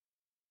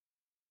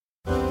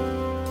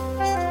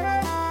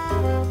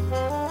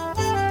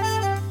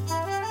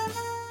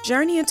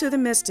Journey into the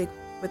Mystic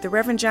with the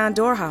Reverend John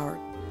Dorhauer,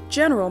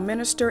 General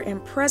Minister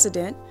and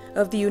President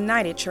of the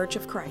United Church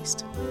of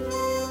Christ.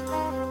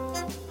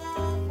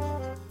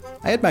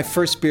 I had my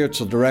first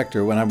spiritual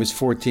director when I was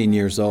 14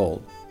 years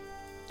old.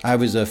 I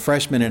was a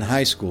freshman in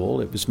high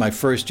school. It was my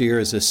first year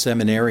as a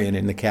seminarian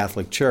in the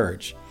Catholic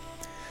Church.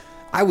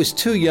 I was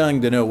too young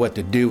to know what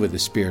to do with a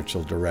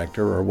spiritual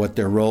director or what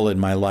their role in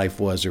my life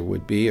was or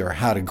would be or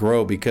how to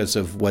grow because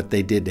of what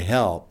they did to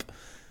help.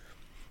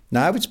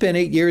 Now, I would spend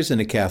 8 years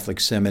in a Catholic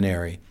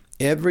seminary,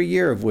 every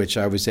year of which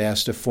I was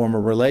asked to form a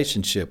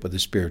relationship with a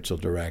spiritual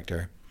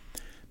director.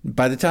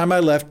 By the time I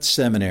left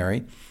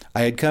seminary,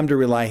 I had come to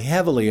rely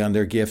heavily on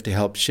their gift to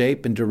help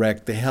shape and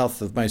direct the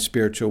health of my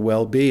spiritual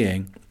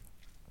well-being.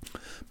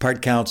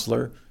 Part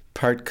counselor,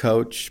 part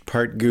coach,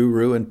 part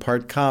guru, and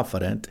part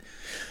confidant,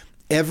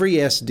 every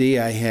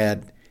SD I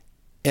had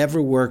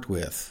ever worked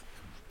with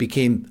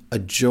became a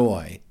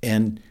joy,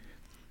 and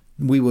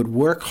we would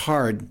work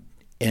hard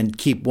and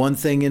keep one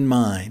thing in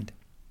mind: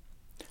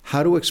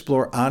 how to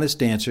explore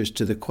honest answers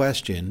to the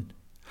question,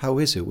 how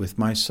is it with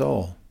my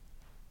soul?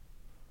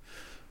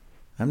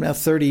 I'm now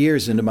 30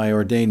 years into my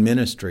ordained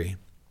ministry.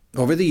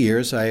 Over the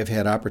years, I have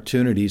had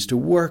opportunities to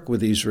work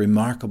with these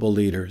remarkable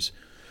leaders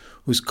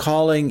whose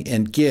calling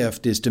and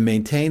gift is to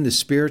maintain the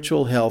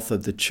spiritual health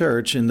of the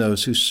church and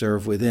those who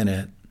serve within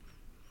it.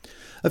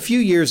 A few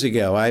years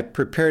ago, I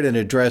prepared an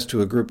address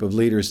to a group of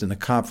leaders in the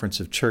Conference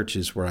of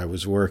Churches where I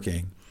was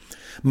working.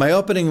 My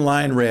opening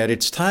line read,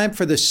 "It's time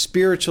for the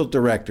spiritual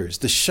directors,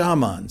 the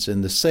shamans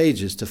and the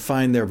sages to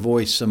find their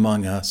voice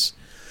among us.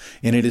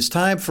 And it is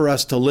time for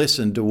us to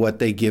listen to what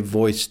they give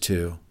voice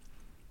to."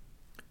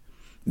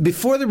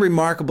 Before the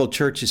remarkable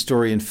church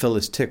historian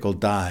Phyllis Tickle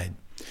died,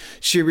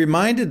 she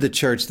reminded the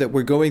church that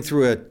we're going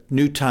through a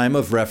new time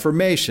of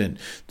reformation.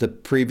 The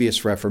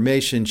previous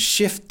reformation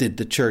shifted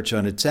the church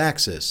on its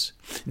axis.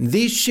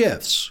 These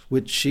shifts,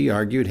 which she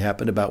argued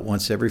happened about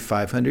once every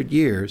 500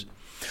 years,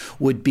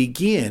 would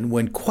begin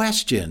when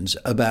questions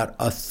about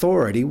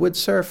authority would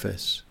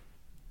surface.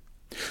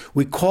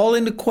 We call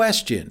into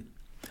question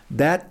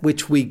that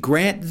which we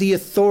grant the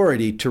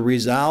authority to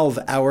resolve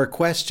our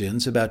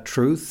questions about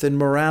truth and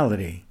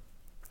morality.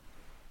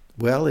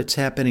 Well, it's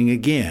happening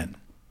again,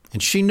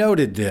 and she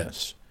noted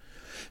this.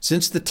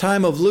 Since the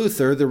time of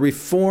Luther, the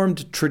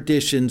Reformed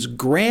traditions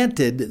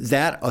granted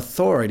that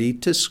authority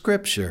to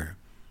Scripture.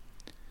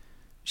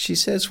 She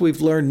says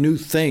we've learned new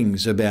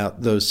things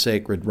about those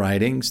sacred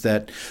writings,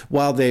 that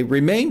while they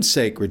remain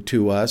sacred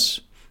to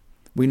us,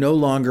 we no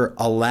longer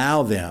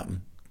allow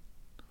them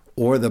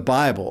or the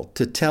Bible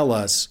to tell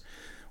us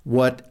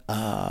what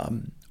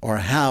or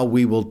how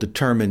we will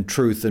determine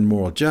truth and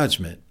moral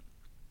judgment.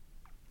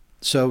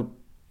 So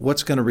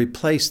what's going to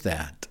replace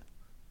that?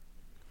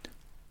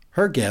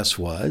 Her guess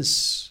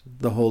was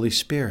the Holy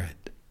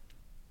Spirit.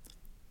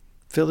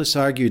 Phyllis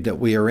argued that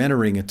we are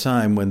entering a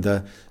time when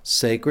the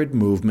sacred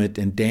movement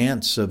and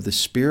dance of the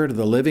Spirit of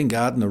the living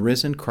God and the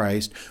risen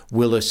Christ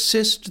will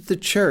assist the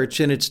church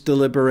in its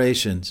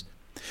deliberations.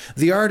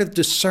 The art of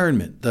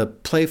discernment, the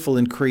playful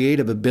and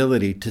creative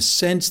ability to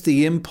sense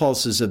the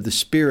impulses of the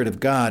Spirit of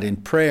God in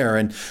prayer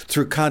and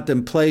through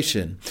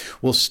contemplation,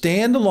 will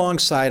stand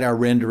alongside our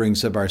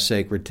renderings of our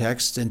sacred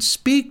texts and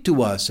speak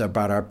to us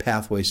about our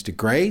pathways to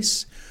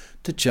grace,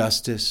 to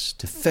justice,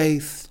 to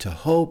faith, to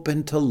hope,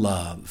 and to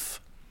love.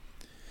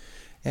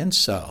 And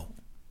so,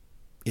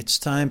 it's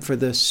time for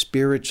the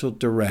spiritual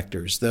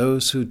directors,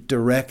 those who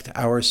direct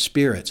our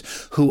spirits,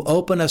 who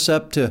open us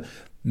up to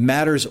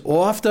matters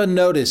oft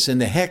unnoticed in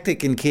the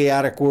hectic and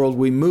chaotic world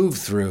we move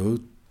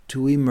through,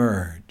 to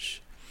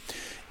emerge.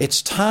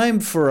 It's time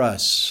for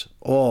us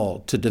all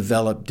to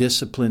develop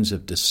disciplines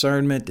of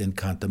discernment and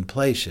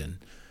contemplation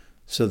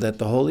so that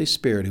the Holy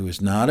Spirit, who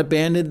has not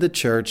abandoned the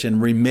church and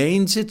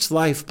remains its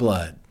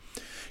lifeblood,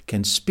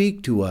 can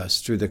speak to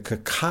us through the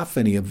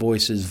cacophony of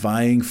voices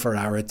vying for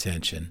our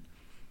attention.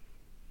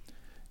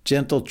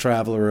 Gentle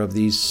traveler of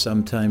these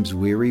sometimes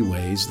weary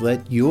ways,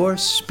 let your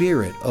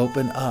spirit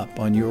open up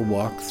on your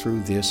walk through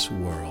this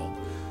world.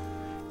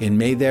 And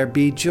may there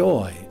be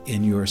joy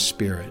in your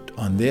spirit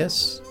on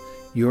this,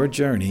 your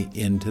journey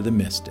into the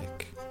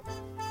mystic.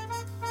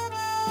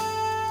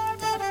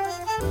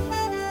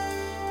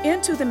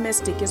 Into the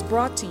Mystic is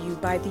brought to you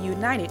by the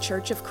United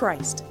Church of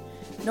Christ.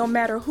 No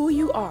matter who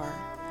you are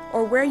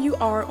or where you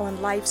are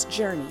on life's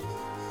journey,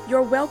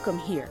 you're welcome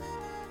here.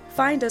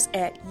 Find us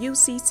at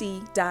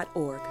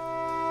ucc.org.